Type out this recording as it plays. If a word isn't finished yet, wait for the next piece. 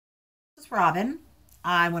Robin.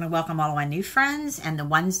 I want to welcome all of my new friends and the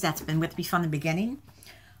ones that's been with me from the beginning.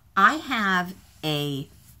 I have a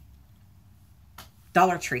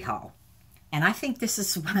Dollar Tree haul, and I think this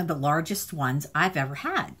is one of the largest ones I've ever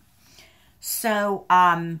had. So,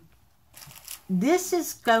 this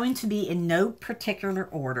is going to be in no particular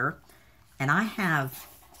order, and I have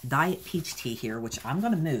Diet Peach Tea here, which I'm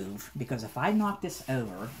going to move, because if I knock this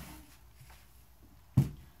over,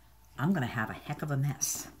 I'm going to have a heck of a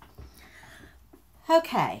mess.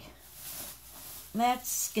 Okay,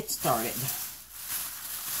 let's get started.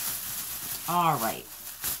 All right.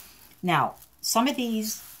 Now, some of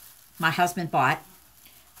these my husband bought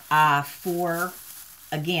for,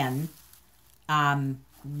 again,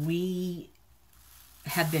 we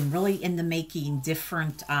have been really into making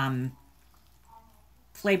different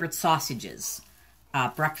flavored sausages.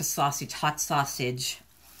 Breakfast sausage, hot sausage,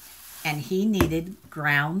 and he needed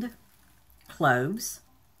ground cloves.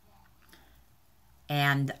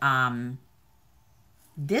 And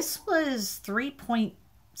this was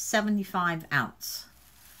 3.75 ounce.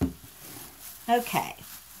 Okay.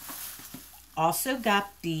 Also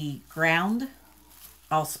got the ground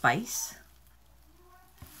allspice.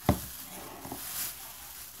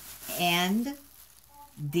 And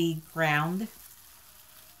the ground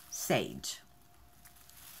sage.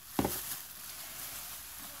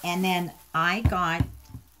 And then I got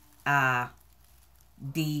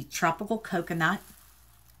the tropical coconut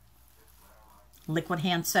liquid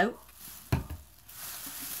hand soap,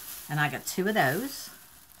 and I got 2 of those.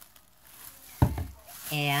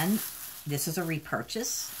 And this is a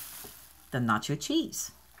repurchase, the nacho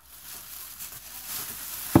cheese.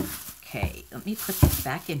 Okay, let me put this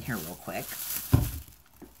back in here real quick.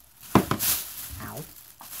 Ow,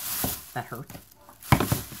 that hurt.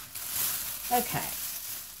 Okay.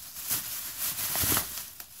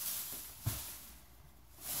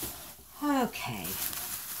 Okay.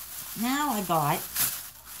 Now I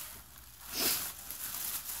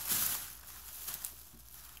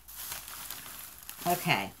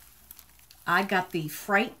got the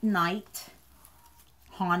Fright Night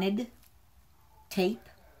Haunted tape,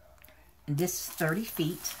 and this is 30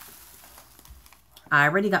 feet. I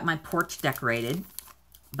already got my porch decorated,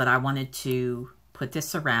 but I wanted to put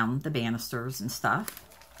this around the banisters and stuff.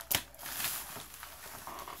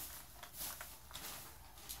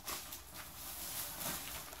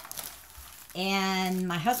 And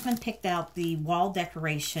my husband picked out the wall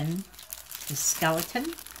decoration, the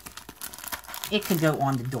skeleton. It could go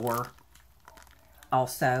on the door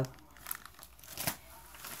also.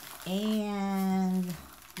 And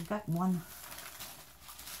we got one.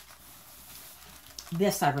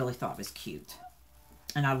 This I really thought was cute.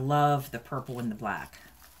 And I love the purple and the black.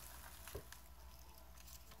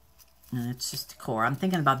 And it's just decor. I'm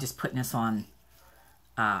thinking about just putting this on,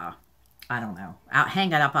 I don't know,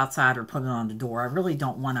 hang it up outside or put it on the door. I really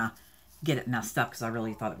don't want to get it messed up because I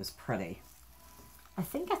really thought it was pretty. I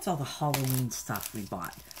think that's all the Halloween stuff we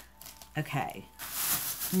bought. Okay.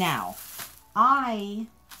 Now,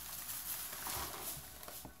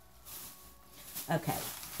 okay,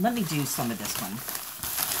 let me do some of this one.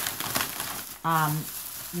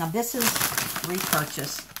 Now this is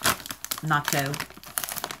repurchase nacho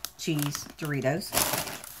cheese Doritos.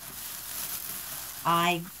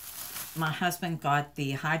 My husband got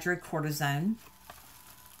the hydrocortisone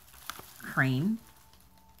cream.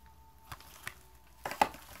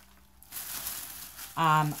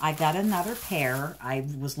 I got another pair. I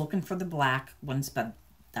was looking for the black ones, but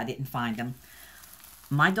I didn't find them.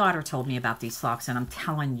 My daughter told me about these socks, and I'm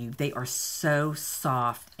telling you, they are so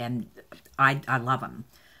soft, and I love them.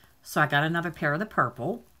 So I got another pair of the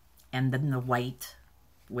purple, and then the white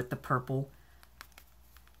with the purple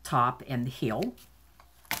top and the heel.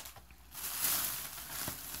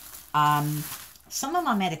 Some of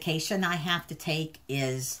my medication I have to take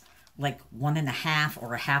is like 1.5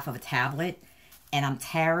 or 1/2 of a tablet, and I'm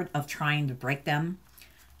tired of trying to break them.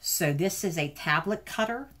 So this is a tablet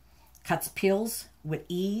cutter, cuts pills with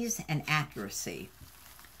ease and accuracy.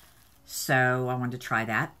 So I wanted to try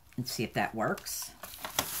that and see if that works.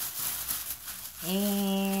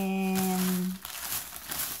 And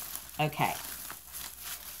okay.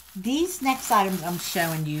 These next items I'm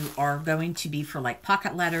showing you are going to be for like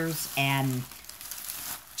pocket letters and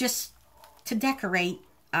just to decorate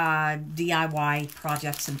DIY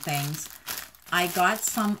projects and things. I got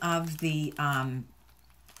some of the, I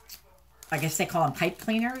guess they call them pipe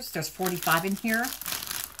cleaners. There's 45 in here.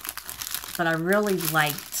 But I really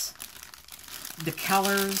liked the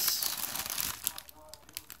colors.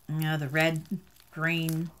 You know, the red,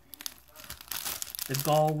 green, the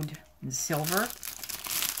gold, and silver.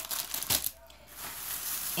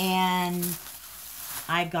 And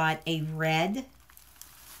I got a red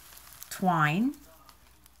twine.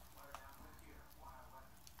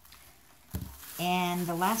 And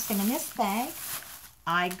the last thing in this bag,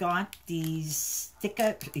 I got these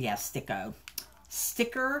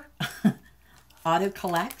sticker auto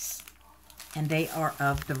collects, and they are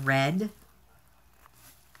of the red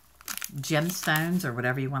gemstones, or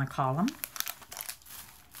whatever you want to call them.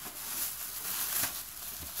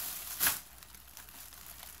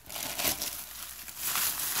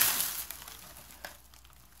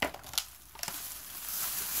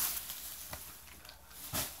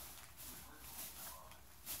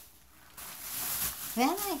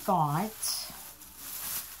 Then I got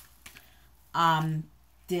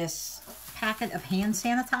this packet of hand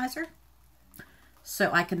sanitizer, so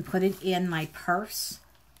I can put it in my purse.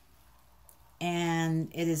 And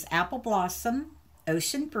it is apple blossom,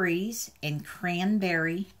 ocean breeze, and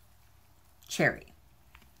cranberry cherry.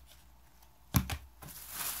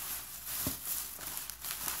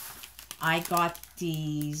 I got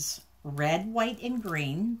these red, white, and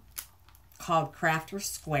green called Crafter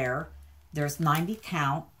Square. There's 90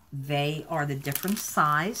 count. They are the different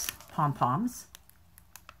size pom-poms.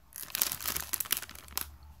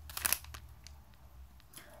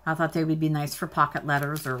 I thought they would be nice for pocket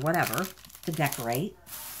letters or whatever to decorate.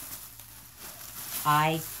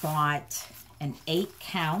 I got an 8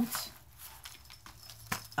 count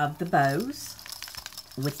of the bows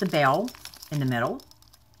with the bell in the middle.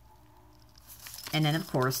 And then, of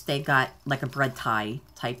course, they got like a bread tie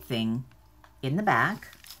type thing in the back.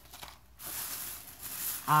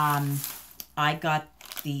 I got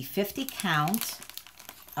the 50 count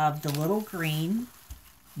of the little green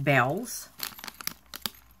bells.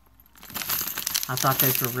 I thought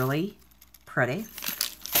those were really pretty.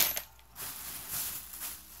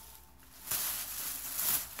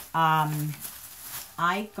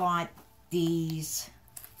 I got these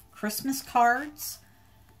Christmas cards.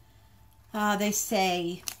 They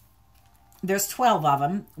say, there's 12 of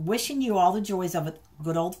them, wishing you all the joys of a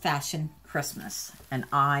good old-fashioned Christmas. And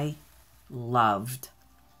I loved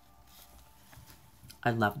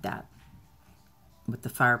that. With the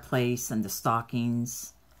fireplace and the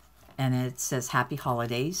stockings. And it says Happy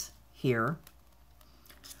Holidays here.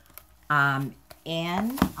 And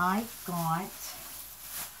I got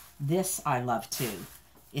this I love too.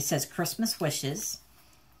 It says Christmas Wishes.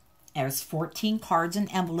 There's 14 cards and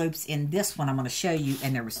envelopes in this one I'm going to show you.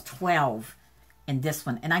 And there was 12 in this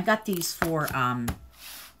one. And I got these for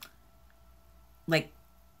like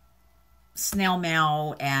snail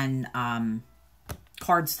mail and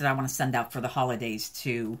cards that I want to send out for the holidays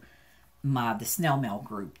to the snail mail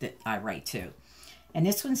group that I write to. And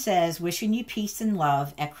this one says, wishing you peace and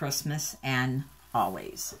love at Christmas and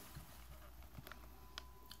always.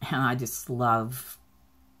 And I just love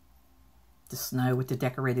the snow with the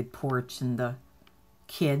decorated porch and the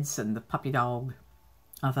kids and the puppy dog.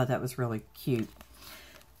 I thought that was really cute.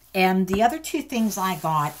 And the other two things I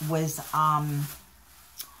got was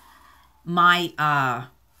my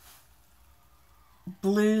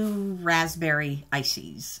blue raspberry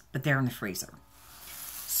ices, but they're in the freezer.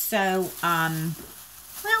 So,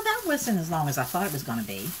 well, that wasn't as long as I thought it was going to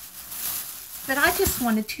be. But I just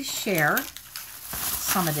wanted to share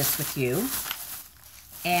some of this with you.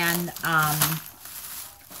 And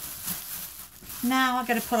now I've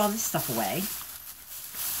got to put all this stuff away.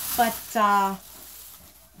 But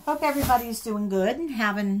hope everybody's doing good and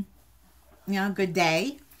having, you know, a good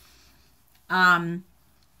day.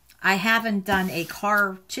 I haven't done a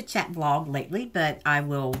car chit-chat vlog lately, but I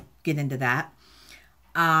will get into that.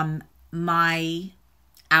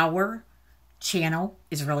 Our channel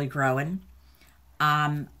is really growing.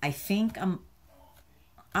 I think I'm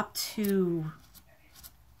up to,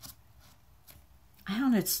 I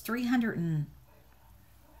don't know, it's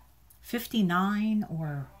 359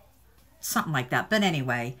 or something like that. But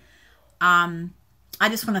anyway, I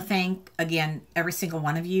just want to thank, again, every single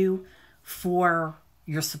one of you for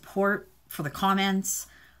your support, for the comments,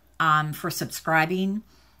 for subscribing.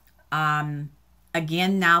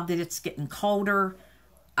 Again, now that it's getting colder,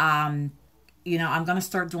 you know, I'm going to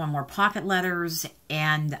start doing more pocket letters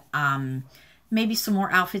and maybe some more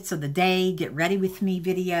outfits of the day, get ready with me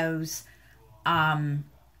videos,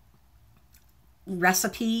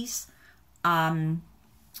 recipes.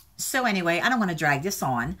 So anyway, I don't want to drag this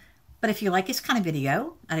on, but if you like this kind of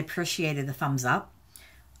video, I'd appreciate a thumbs up.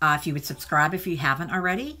 If you would subscribe if you haven't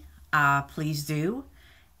already, please do.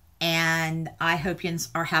 And I hope you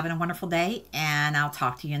are having a wonderful day, and I'll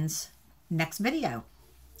talk to you in next video.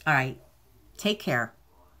 All right. Take care.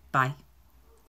 Bye.